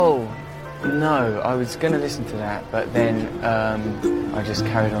Oh, no, I was going to listen to that, but then I just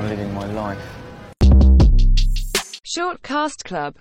carried on living my life. Shortcast Club.